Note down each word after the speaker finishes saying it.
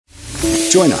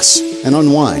Join us and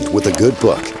unwind with a good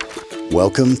book.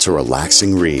 Welcome to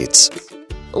Relaxing Reads.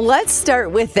 Let's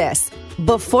start with this.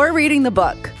 Before reading the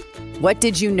book, what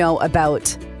did you know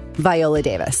about Viola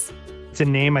Davis? It's a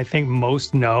name I think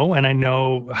most know, and I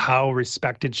know how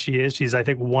respected she is. She's, I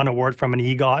think, won an award from an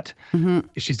EGOT.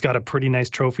 She's got a pretty nice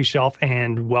trophy shelf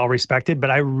and well-respected, but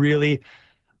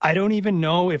I don't even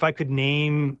know if I could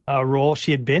name a role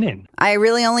she had been in. I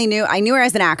knew her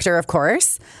as an actor, of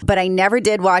course, but I never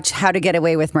did watch How to Get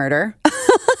Away with Murder,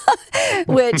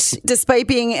 which, despite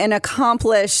being an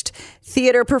accomplished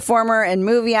theater performer and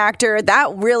movie actor,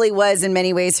 that really was in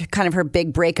many ways kind of her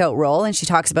big breakout role. And she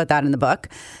talks about that in the book.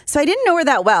 So I didn't know her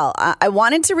that well. I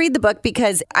wanted to read the book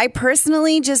because I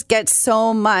personally just get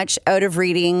so much out of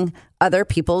reading other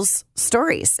people's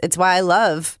stories. It's why I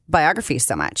love biographies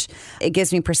so much. It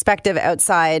gives me perspective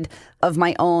outside of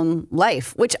my own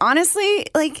life, which honestly,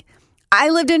 I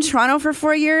lived in Toronto for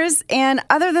 4 years, and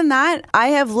other than that, I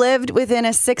have lived within a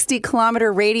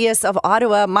 60-kilometer radius of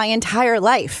Ottawa my entire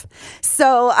life.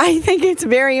 So I think it's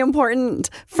very important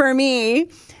for me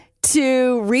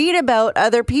to read about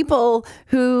other people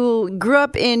who grew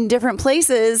up in different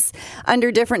places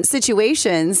under different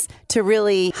situations to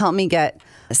really help me get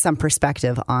some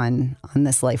perspective on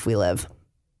this life we live.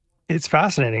 It's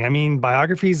fascinating. I mean,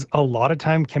 biographies a lot of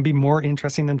time can be more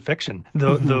interesting than fiction.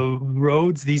 The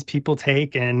roads these people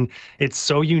take, and it's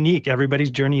so unique. Everybody's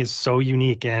journey is so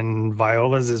unique, and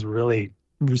Viola's is really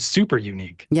super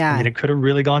unique. Yeah. I mean, it could have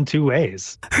really gone two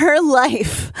ways. Her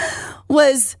life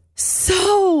was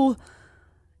so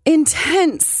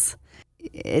intense.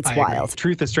 It's wild.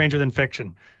 Truth is stranger than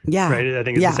fiction. Yeah. Right. I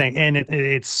think it's the saying. And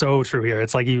it's so true here.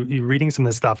 It's like you reading some of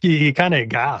this stuff, you kind of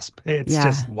gasp. It's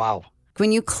just, wow.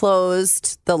 When you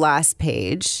closed the last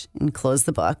page and closed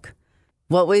the book,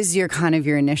 what was your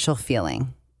initial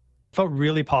feeling? I felt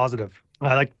really positive.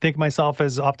 I like to think myself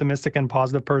as optimistic and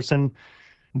positive person.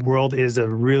 The world is a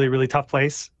really, really tough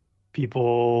place.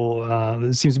 People,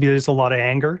 there seems to be just a lot of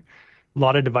anger, a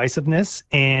lot of divisiveness.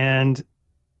 And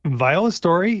Viola's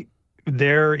story,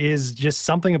 there is just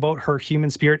something about her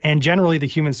human spirit and generally the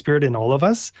human spirit in all of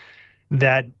us,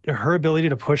 that her ability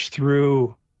to push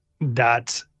through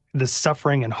the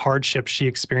suffering and hardship she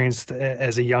experienced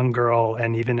as a young girl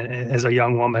and even as a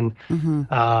young woman,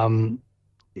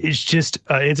 it's just,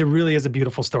 it really is a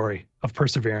beautiful story of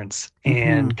perseverance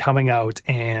and coming out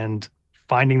and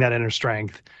finding that inner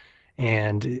strength.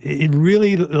 And it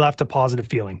really left a positive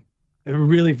feeling.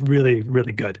 Really, really,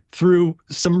 really good through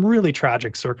some really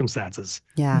tragic circumstances.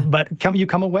 Yeah. But you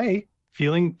come away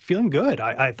feeling good,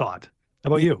 I thought. How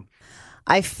about you?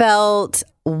 I felt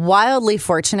wildly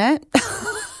fortunate.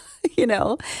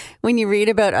 When you read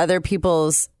about other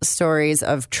people's stories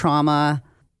of trauma,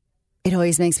 it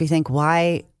always makes me think,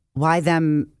 why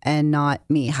them and not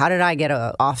me? How did I get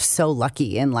off so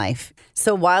lucky in life?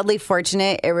 So wildly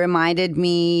fortunate. It reminded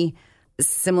me,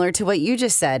 similar to what you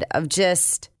just said, of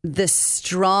just the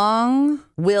strong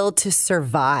will to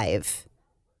survive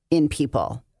in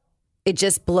people. It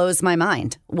just blows my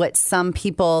mind what some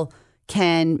people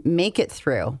can make it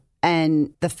through.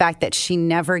 And the fact that she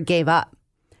never gave up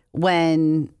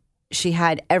when she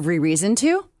had every reason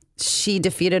to. She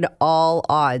defeated all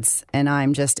odds, and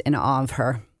I'm just in awe of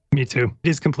her. Me too. It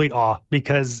is complete awe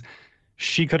because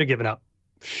she could have given up.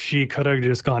 She could have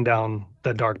just gone down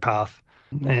the dark path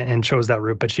and chose that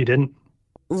route, but she didn't.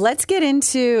 Let's get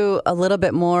into a little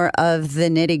bit more of the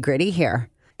nitty-gritty here.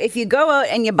 If you go out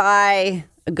and you buy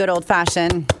a good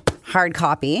old-fashioned hard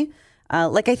copy,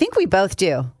 like I think we both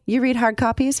do. You read hard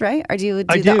copies, right? Or do you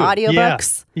do the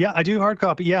audiobooks? Yeah, I do hard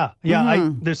copy. Yeah.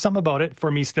 There's some about it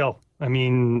for me still. I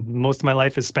mean, most of my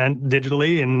life is spent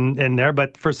digitally and there,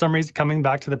 but for some reason, coming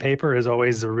back to the paper is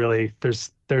always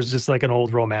there's just like an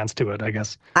old romance to it, I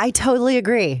guess. I totally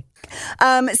agree.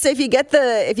 So if you get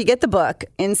the book,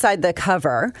 inside the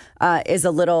cover is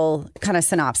a little kind of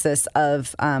synopsis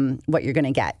of what you're going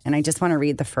to get. And I just want to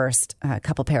read the first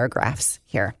couple paragraphs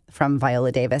here from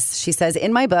Viola Davis. She says,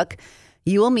 "In my book,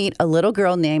 you will meet a little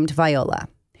girl named Viola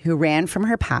who ran from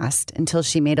her past until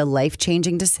she made a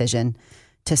life-changing decision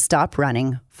to stop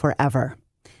running forever.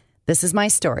 This is my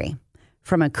story,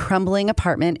 from a crumbling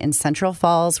apartment in Central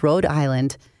Falls, Rhode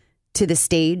Island, to the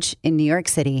stage in New York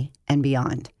City and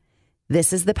beyond.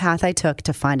 This is the path I took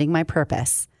to finding my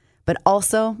purpose, but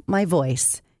also my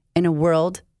voice in a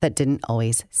world that didn't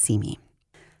always see me."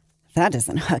 If that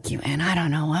doesn't hook you in, I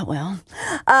don't know what will.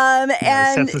 And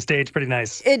it sets the stage pretty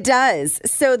nice. It does.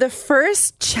 So the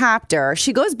first chapter,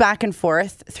 she goes back and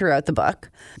forth throughout the book,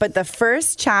 but the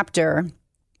first chapter,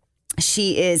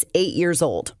 she is 8 years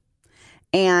old.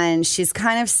 And she's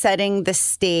kind of setting the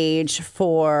stage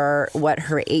for what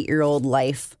her 8-year-old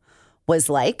life was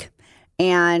like.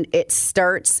 And it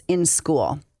starts in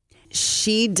school.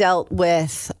 She dealt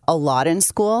with a lot in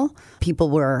school. People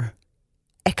were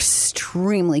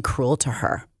extremely cruel to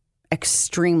her,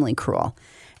 extremely cruel.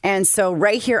 And so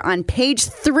right here on page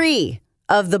 3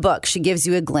 of the book, she gives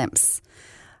you a glimpse.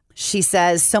 She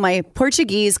says, so my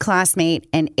Portuguese classmate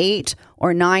and 8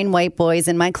 or 9 white boys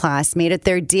in my class made it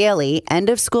their daily end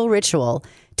of school ritual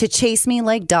to chase me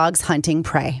like dogs hunting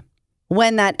prey.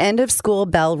 When that end of school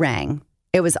bell rang,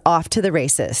 it was off to the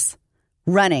races,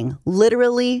 running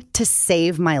literally to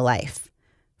save my life.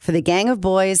 For the gang of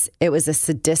boys, it was a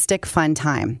sadistic fun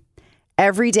time.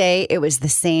 Every day, it was the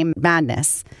same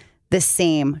madness, the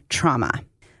same trauma.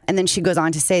 And then she goes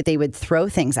on to say they would throw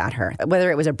things at her,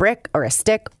 whether it was a brick or a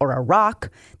stick or a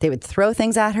rock. They would throw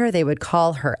things at her. They would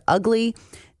call her ugly.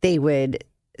 They would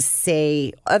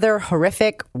say other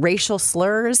horrific racial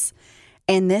slurs.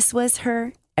 And this was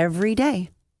her every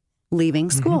day leaving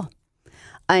school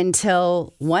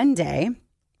until one day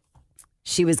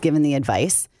she was given the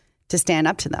advice to stand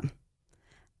up to them.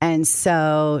 And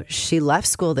so she left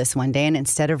school this one day, and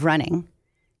instead of running,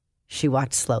 she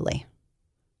walked slowly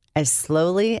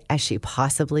as she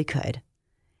possibly could.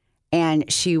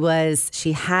 And she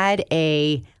had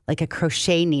a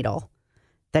crochet needle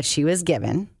that she was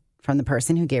given from the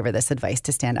person who gave her this advice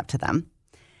to stand up to them.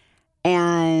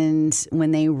 And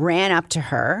when they ran up to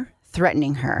her,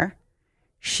 threatening her,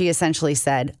 she essentially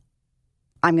said,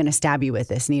 I'm going to stab you with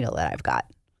this needle that I've got.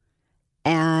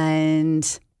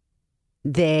 And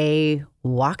they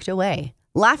walked away,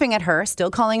 laughing at her,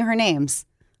 still calling her names,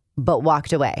 but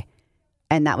walked away.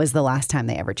 And that was the last time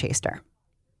they ever chased her.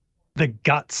 The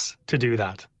guts to do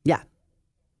that. Yeah.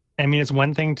 I mean, it's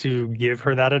one thing to give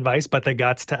her that advice, but the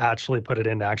guts to actually put it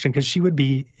into action, because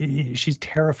she's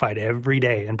terrified every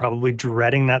day and probably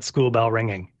dreading that school bell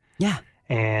ringing. Yeah.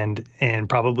 And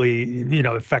probably,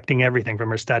 affecting everything from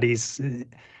her studies,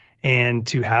 and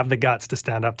to have the guts to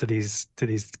stand up to these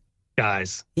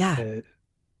guys. Yeah.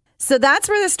 So that's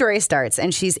where the story starts,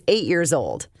 and she's 8 years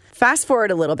old. Fast forward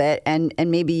a little bit, and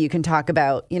maybe you can talk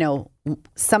about,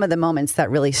 some of the moments that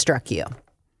really struck you.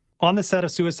 On the set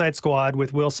of Suicide Squad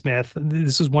with Will Smith,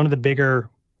 this was one of the bigger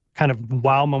kind of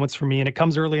wow moments for me, and it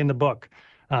comes early in the book,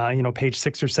 page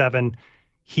 6 or 7.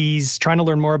 He's trying to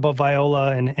learn more about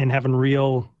Viola and having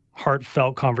real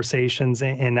heartfelt conversations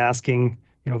and asking,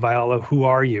 Viola, who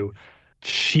are you?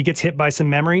 She gets hit by some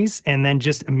memories and then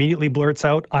just immediately blurts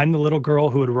out, I'm the little girl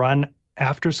who would run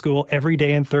after school every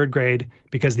day in 3rd grade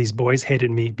because these boys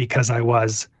hated me because I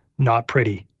was not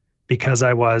pretty, because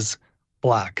I was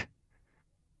black.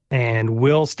 And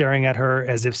Will staring at her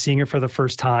as if seeing her for the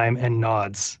first time and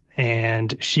nods.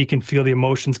 And she can feel the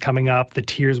emotions coming up, the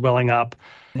tears welling up.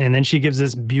 And then she gives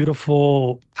this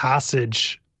beautiful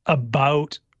passage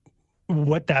about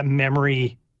what that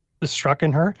memory struck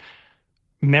in her.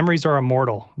 Memories are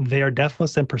immortal. They are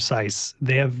deathless and precise.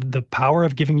 They have the power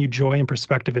of giving you joy and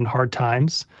perspective in hard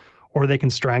times, or they can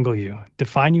strangle you,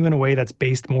 define you in a way that's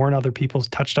based more on other people's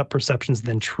touched up perceptions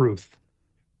than truth.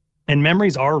 And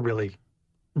memories are really,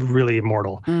 really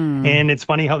immortal. And it's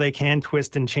funny how they can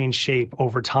twist and change shape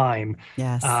over time.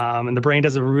 Yes. And the brain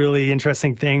does a really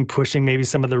interesting thing, pushing maybe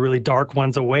some of the really dark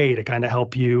ones away to kind of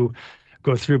help you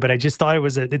go through. But I just thought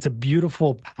it's a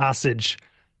beautiful passage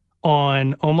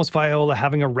on almost Viola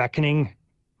having a reckoning,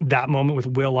 that moment with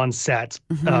Will on set,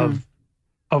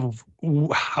 of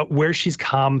where she's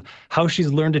come, how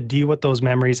she's learned to deal with those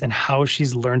memories, and how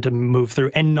she's learned to move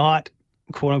through and not,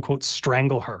 quote unquote,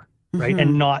 strangle her, right?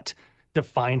 And not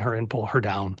define her and pull her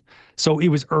down. So it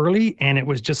was early, and it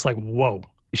was just like, whoa,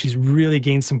 she's really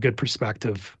gained some good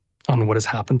perspective on what has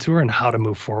happened to her and how to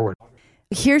move forward.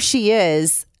 Here she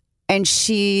is, and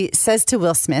she says to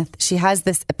Will Smith, she has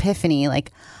this epiphany,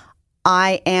 like,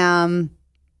 I am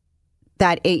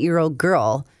that 8-year-old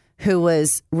girl who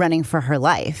was running for her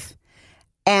life.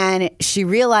 And she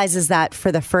realizes that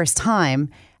for the first time,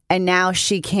 and now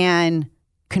she can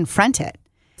confront it.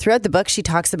 Throughout the book, she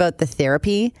talks about the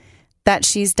therapy that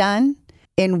she's done.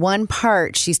 In one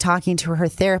part, she's talking to her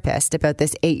therapist about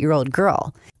this 8-year-old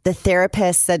girl. The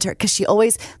therapist said to her, because she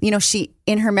always,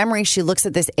 in her memory, she looks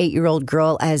at this 8-year-old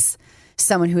girl as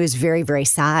someone who is very, very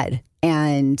sad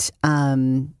and,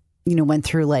 went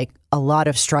through like a lot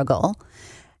of struggle.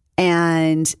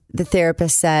 And the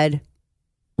therapist said,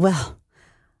 well,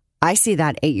 I see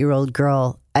that 8-year-old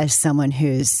girl as someone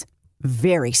who's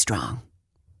very strong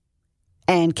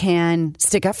and can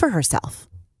stick up for herself.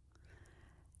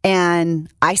 And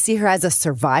I see her as a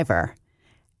survivor.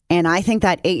 And I think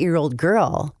that 8-year-old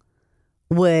girl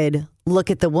would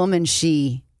look at the woman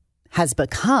she has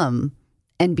become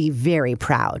and be very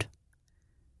proud.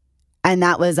 And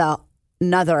that was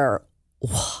another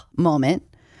moment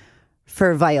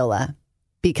for Viola,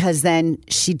 because then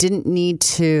she didn't need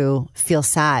to feel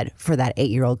sad for that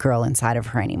 8-year-old girl inside of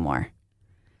her anymore.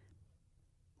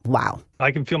 Wow.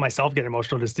 I can feel myself get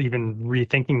emotional just even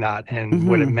rethinking that and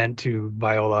what it meant to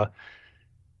Viola.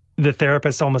 The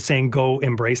therapist almost saying, go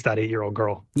embrace that 8-year-old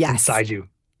girl inside you.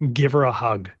 Give her a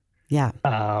hug. Yeah.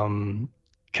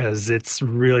 Because it's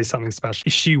really something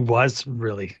special. She was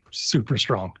really super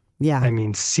strong. Yeah. I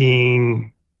mean,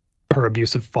 seeing her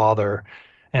abusive father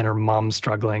and her mom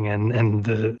struggling and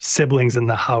the siblings in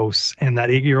the house and that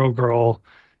 8-year-old girl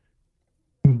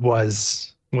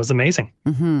was amazing.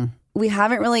 Mm-hmm. We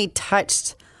haven't really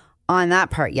touched on that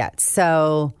part yet.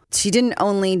 So she didn't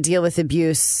only deal with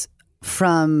abuse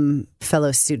from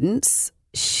fellow students.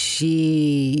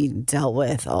 She dealt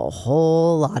with a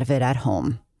whole lot of it at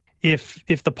home.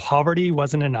 If the poverty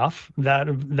wasn't enough that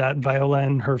Viola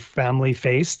and her family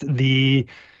faced, the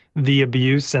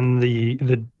abuse and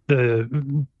the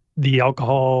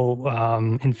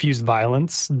alcohol infused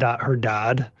violence that her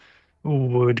dad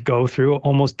would go through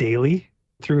almost daily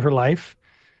through her life,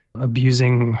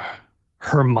 abusing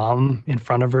her mom in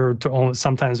front of her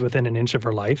sometimes within an inch of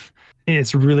her life.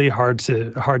 It's really hard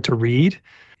to read.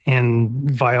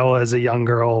 And Viola, as a young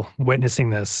girl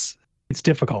witnessing this, it's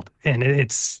difficult. And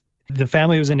the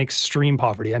family was in extreme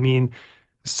poverty. I mean,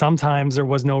 sometimes there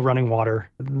was no running water.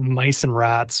 Mice and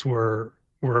rats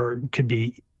could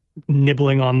be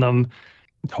nibbling on them.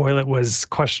 The toilet was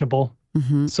questionable.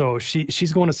 Mm-hmm. So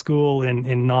she's going to school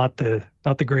in not the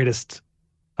greatest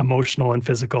emotional and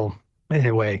physical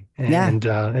way. And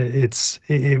it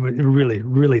really,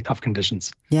 really tough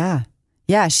conditions. Yeah.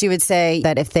 Yeah. She would say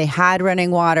that if they had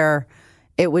running water,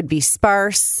 it would be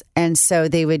sparse. And so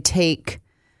they would take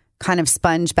kind of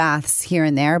sponge baths here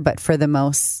and there. But for the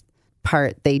most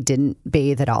part, they didn't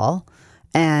bathe at all.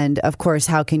 And of course,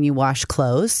 how can you wash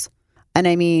clothes? And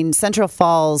I mean, Central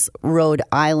Falls, Rhode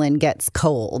Island gets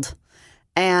cold.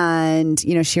 And,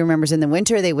 she remembers in the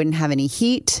winter, they wouldn't have any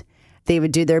heat. They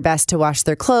would do their best to wash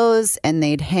their clothes and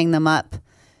they'd hang them up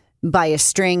by a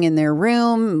string in their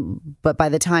room. But by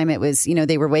the time it was,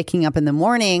 they were waking up in the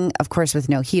morning, of course, with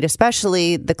no heat,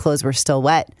 especially, the clothes were still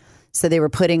wet. So they were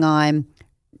putting on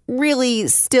really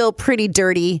still pretty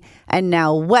dirty and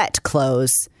now wet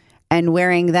clothes and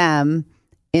wearing them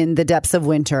in the depths of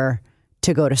winter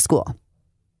to go to school.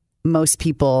 Most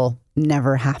people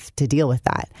never have to deal with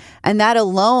that. And that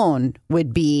alone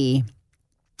would be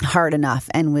hard enough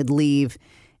and would leave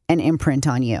an imprint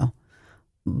on you.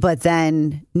 But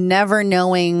then never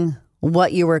knowing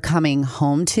what you were coming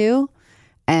home to,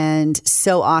 and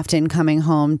so often coming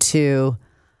home to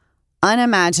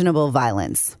unimaginable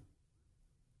violence.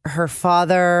 Her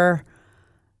father,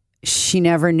 she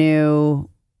never knew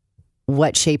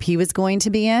what shape he was going to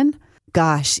be in.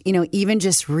 Gosh, even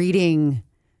just reading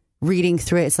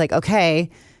through it, it's like,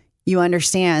 okay, you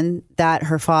understand that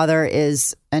her father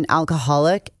is an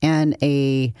alcoholic and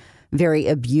a very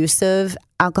abusive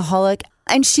alcoholic.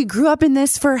 And she grew up in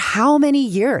this for how many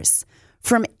years?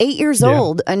 From 8 years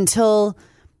old until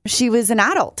she was an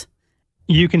adult.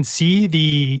 You can see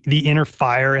the inner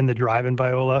fire and the drive in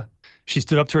Viola. She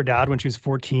stood up to her dad when she was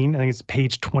 14. I think it's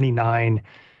page 29.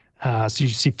 So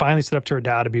she finally stood up to her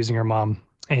dad abusing her mom.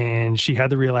 And she had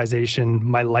the realization,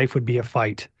 my life would be a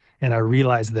fight. And I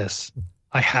realized this.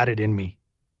 I had it in me.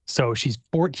 So she's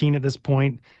 14 at this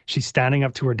point. She's standing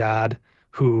up to her dad,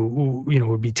 who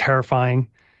would be terrifying.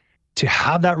 To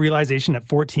have that realization at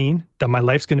 14 that my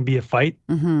life's going to be a fight.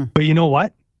 Mm-hmm. But you know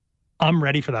what? I'm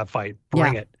ready for that fight.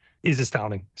 Bring it. Is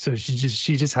astounding. So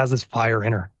she just has this fire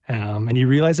in her. And you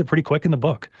realize it pretty quick in the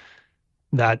book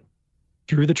that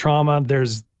through the trauma,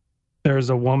 there's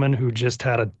a woman who just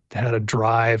had a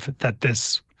drive that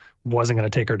this wasn't going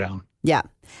to take her down. Yeah.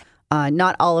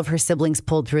 Not all of her siblings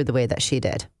pulled through the way that she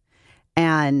did.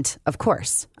 And of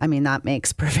course, I mean, that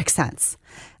makes perfect sense.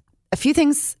 A few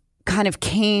things kind of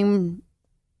came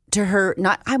to her.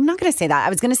 I'm not going to say that. I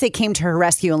was going to say came to her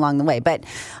rescue along the way, but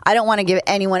I don't want to give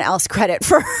anyone else credit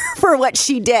for what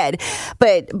she did.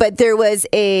 But there was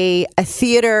a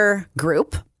theater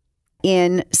group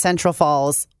in Central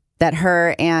Falls that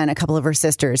her and a couple of her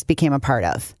sisters became a part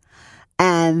of.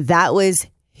 And that was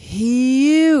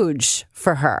huge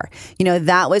for her.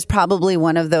 That was probably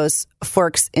one of those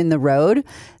forks in the road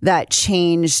that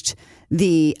changed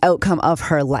the outcome of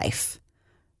her life.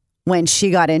 When she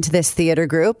got into this theater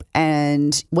group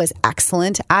and was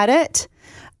excellent at it.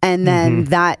 And then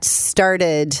that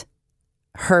started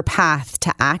her path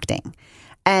to acting.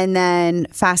 And then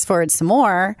fast forward some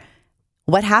more,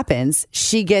 what happens?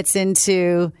 She gets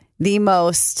into the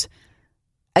most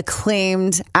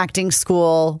acclaimed acting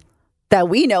school that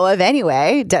we know of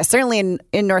anyway, certainly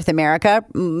in North America,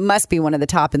 must be one of the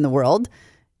top in the world,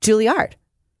 Juilliard.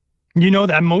 You know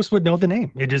that most would know the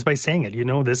name just by saying it. You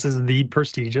know, this is the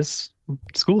prestigious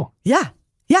school. Yeah.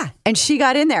 Yeah. And she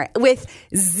got in there with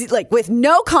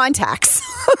no contacts.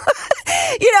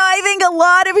 I think a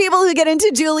lot of people who get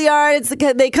into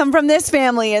Juilliard, they come from this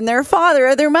family and their father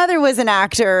or their mother was an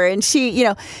actor. And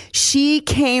she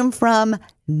came from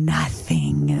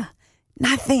nothing.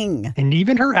 Nothing. And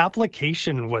even her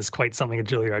application was quite something at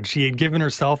Juilliard. She had given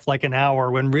herself like an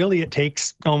hour when really it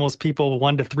takes almost people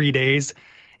 1 to 3 days.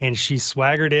 And she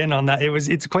swaggered in on that.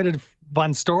 It's quite a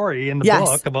fun story in the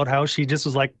book about how she just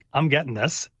was like, I'm getting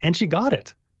this. And she got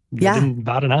it. Yeah. Didn't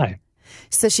bat an eye.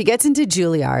 So she gets into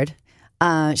Juilliard.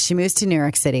 She moves to New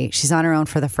York City. She's on her own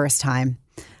for the first time.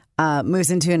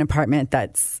 Moves into an apartment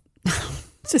that's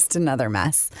just another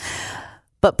mess,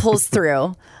 but pulls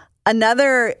through.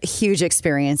 Another huge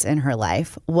experience in her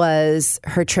life was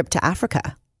her trip to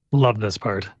Africa. Love this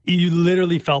part. You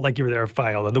literally felt like you were there with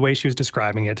Viola, the way she was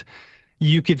describing it.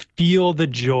 You could feel the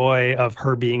joy of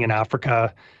her being in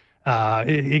Africa.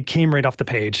 It came right off the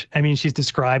page. I mean, she's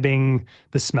describing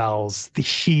the smells, the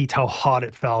heat, how hot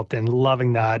it felt, and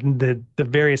loving that. And the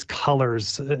various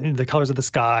colors, the colors of the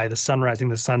sky, the sun rising,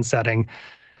 the sun setting.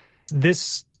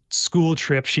 This school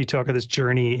trip she took, or this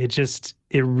journey,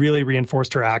 it really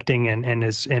reinforced her acting and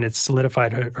it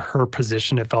solidified her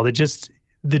position. It felt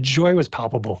the joy was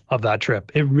palpable of that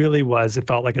trip. It really was. It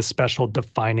felt like a special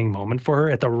defining moment for her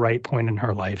at the right point in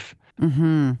her life.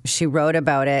 Mm-hmm. She wrote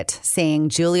about it, saying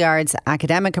Juilliard's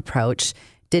academic approach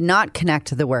did not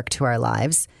connect the work to our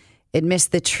lives. It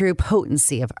missed the true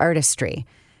potency of artistry,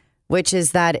 which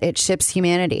is that it ships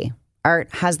humanity. Art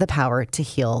has the power to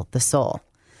heal the soul.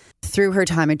 Through her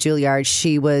time at Juilliard,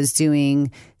 she was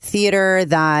doing theater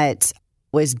that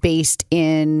was based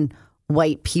in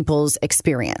white people's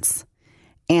experience.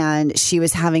 And she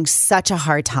was having such a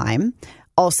hard time,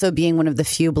 also being one of the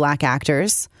few Black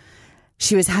actors.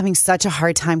 She was having such a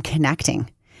hard time connecting,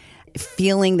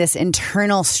 feeling this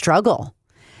internal struggle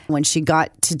when she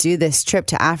got to do this trip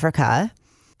to Africa,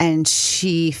 and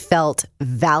she felt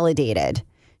validated.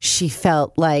 She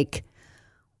felt like,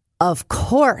 of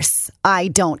course, I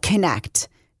don't connect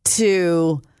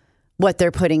to what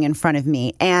they're putting in front of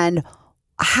me. And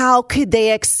how could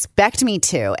they expect me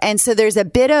to? And so there's a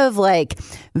bit of like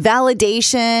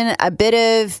validation, a bit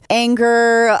of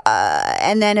anger,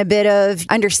 and then a bit of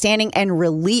understanding and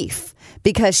relief,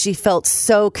 because she felt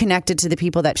so connected to the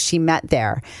people that she met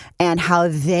there and how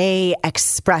they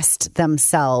expressed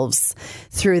themselves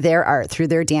through their art, through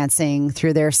their dancing,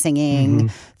 through their singing,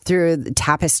 through the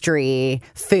tapestry,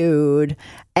 food.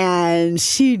 And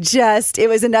it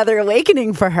was another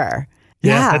awakening for her.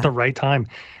 Yeah, at the right time.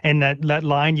 And that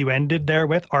line you ended there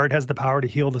with, art has the power to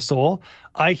heal the soul.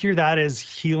 I hear that as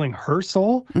healing her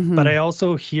soul, but I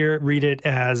also read it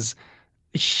as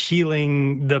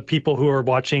healing the people who are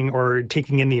watching or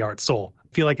taking in the art soul. I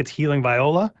feel like it's healing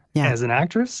Viola as an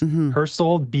actress, her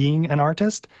soul being an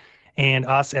artist, and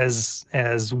us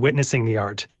as witnessing the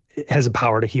art. It has a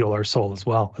power to heal our soul as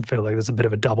well. I feel like there's a bit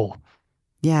of a double.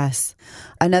 Yes.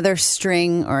 Another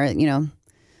string or,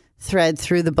 thread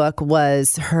through the book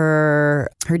was her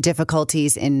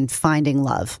difficulties in finding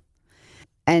love.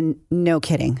 And no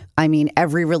kidding. I mean,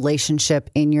 every relationship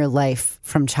in your life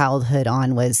from childhood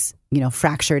on was,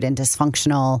 fractured and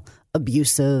dysfunctional,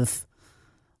 abusive.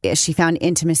 She found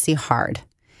intimacy hard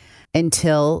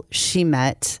until she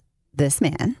met this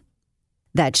man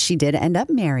that she did end up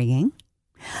marrying.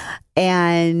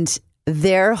 And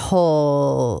their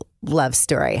whole love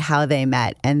story, how they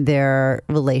met and their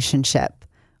relationship,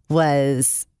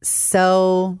 was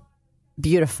so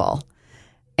beautiful.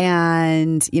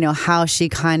 And, how she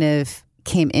kind of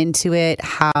came into it,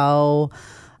 how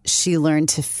she learned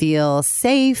to feel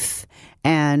safe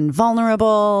and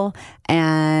vulnerable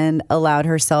and allowed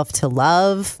herself to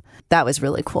love. That was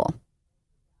really cool.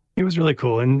 It was really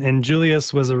cool. And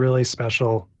Julius was a really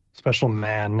special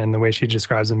man. And the way she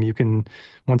describes him, you can,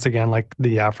 once again, like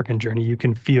the African journey, you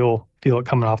can feel it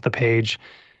coming off the page.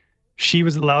 She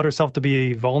allowed herself to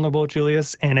be vulnerable,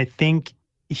 Julius, and I think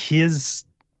his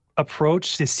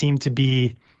approach just seemed to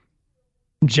be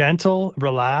gentle,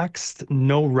 relaxed,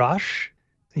 no rush.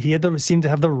 He seemed to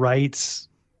have the right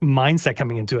mindset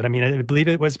coming into it. I mean, I believe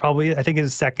it was probably, I think,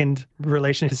 his second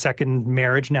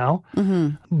marriage now,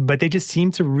 but they just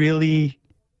seemed to really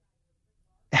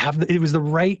it was the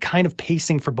right kind of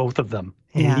pacing for both of them.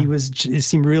 And it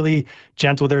seemed really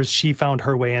gentle there as she found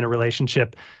her way in a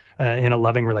relationship. In a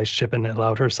loving relationship, and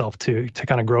allowed herself to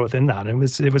kind of grow within that. It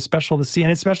was special to see,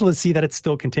 and it's special to see that it's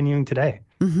still continuing today.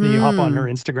 You hop on her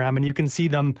Instagram and you can see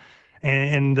them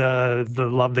and the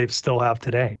love they still have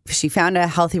today. She found a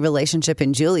healthy relationship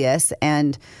in Julius,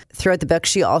 and throughout the book,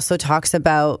 she also talks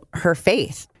about her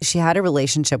faith. She had a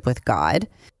relationship with God.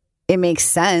 It makes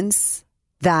sense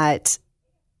that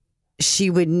she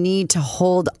would need to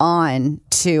hold on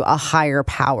to a higher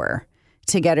power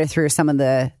to get her through some of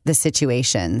the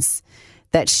situations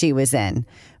that she was in.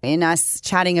 In us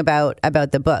chatting about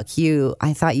the book,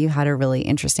 I thought you had a really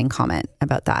interesting comment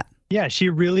about that. Yeah, she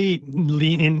really,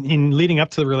 in leading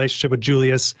up to the relationship with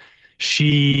Julius,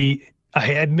 I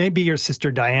had maybe your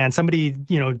sister Diane, somebody,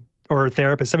 or a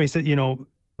therapist, somebody said,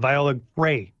 Viola,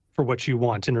 pray for what you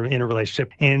want in a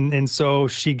relationship. And so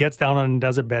she gets down and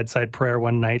does a bedside prayer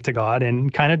one night to God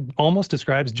and kind of almost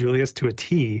describes Julius to a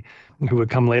T, who would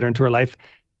come later into her life.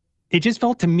 It just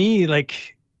felt to me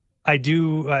like I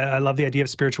love the idea of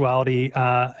spirituality.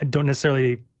 I don't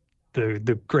necessarily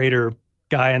the greater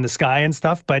guy in the sky and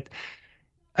stuff, but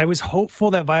I was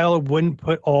hopeful that Viola wouldn't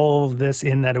put all of this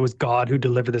in that it was God who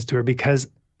delivered this to her, because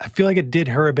I feel like it did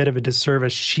her a bit of a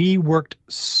disservice. She worked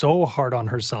so hard on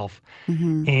herself,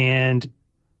 and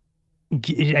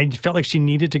I felt like she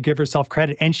needed to give herself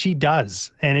credit, and she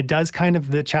does. And it does kind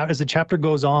of as the chapter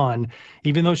goes on,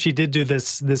 even though she did do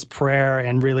this prayer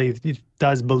and really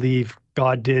does believe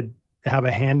God did have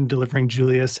a hand in delivering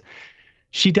Julius,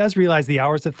 she does realize the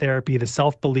hours of therapy, the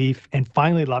self-belief, and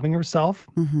finally loving herself.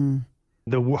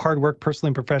 The hard work personally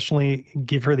and professionally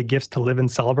give her the gifts to live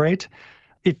and celebrate.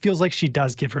 It feels like she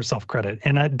does give herself credit.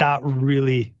 And I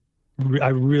really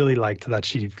liked that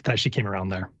she came around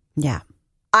there. Yeah.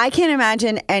 I can't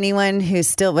imagine anyone who's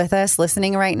still with us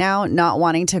listening right now not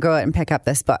wanting to go out and pick up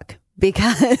this book,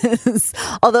 because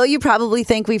although you probably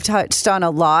think we've touched on a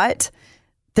lot,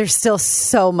 there's still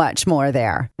so much more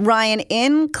there. Ryan,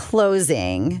 in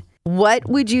closing, what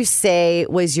would you say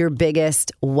was your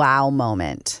biggest wow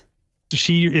moment?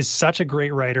 She is such a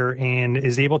great writer and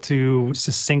is able to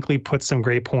succinctly put some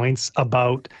great points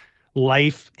about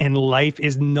life. And life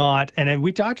is not, and I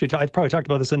probably talked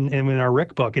about this in our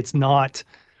Rick book, it's not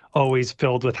always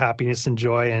filled with happiness and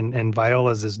joy, and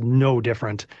Viola's is no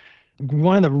different.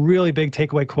 One of the really big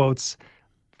takeaway quotes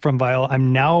from Viola: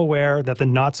 "I'm now aware that the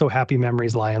not so happy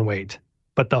memories lie in wait,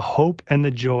 but the hope and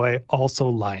the joy also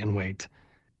lie in wait."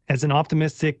 As an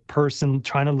optimistic person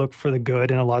trying to look for the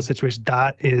good in a lot of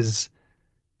situations,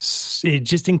 it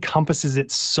just encompasses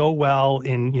it so well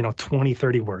in 20,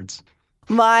 30 words.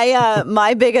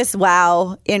 My biggest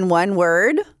wow in one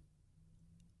word: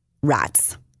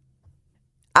 rats.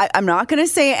 I'm not going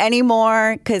to say any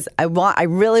more because I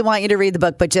really want you to read the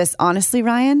book, but just honestly,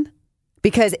 Ryan,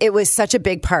 because it was such a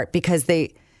big part, because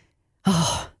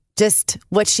just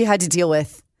what she had to deal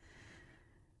with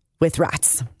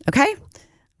rats. Okay.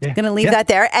 Yeah. I'm going to leave that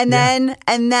there. And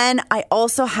then I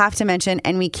also have to mention,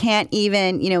 and we can't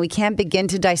even, we can't begin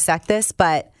to dissect this,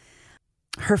 but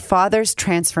her father's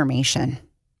transformation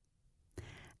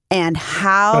and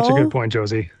how That's a good point,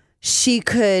 Josie. She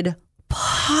could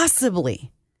possibly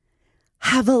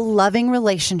have a loving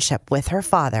relationship with her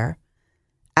father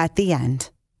at the end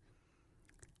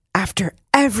after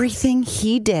everything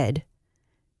he did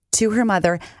to her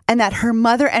mother, and that her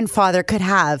mother and father could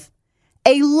have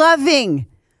a loving,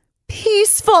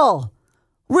 peaceful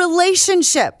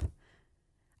relationship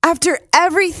after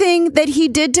everything that he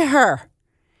did to her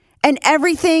and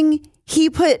everything he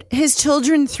put his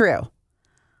children through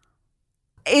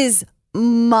is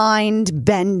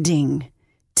mind-bending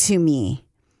to me.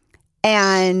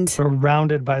 And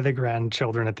surrounded by the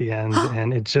grandchildren at the end,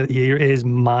 and it is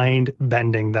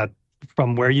mind-bending that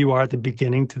from where you are at the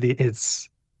beginning to it's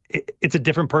a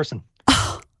different person.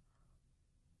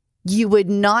 You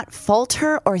would not fault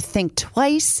her or think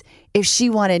twice if she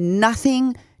wanted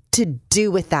nothing to do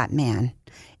with that man.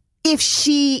 If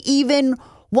she even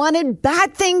wanted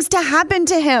bad things to happen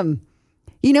to him.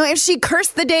 If she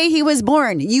cursed the day he was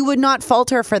born, you would not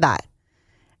fault her for that.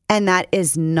 And that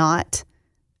is not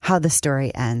how the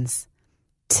story ends.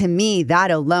 To me,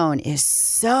 that alone is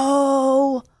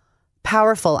so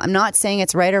powerful. I'm not saying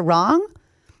it's right or wrong.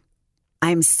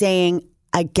 I'm saying,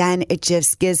 again, it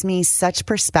just gives me such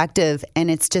perspective.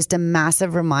 And it's just a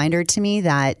massive reminder to me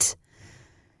that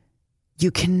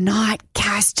you cannot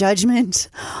cast judgment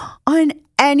on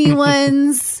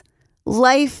anyone's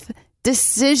life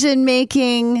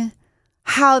decision-making,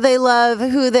 how they love,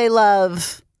 who they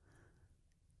love.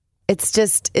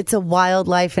 It's a wild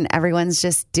life, and everyone's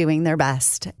just doing their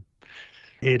best.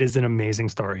 It is an amazing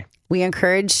story. We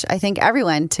encourage, I think,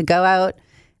 everyone to go out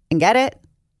and get it.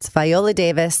 It's Viola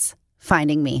Davis,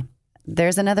 Finding Me.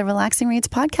 There's another Relaxing Reads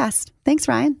podcast. Thanks,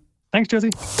 Ryan. Thanks,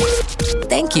 Josie.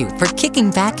 Thank you for kicking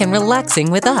back and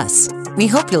relaxing with us. We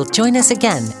hope you'll join us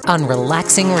again on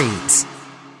Relaxing Reads.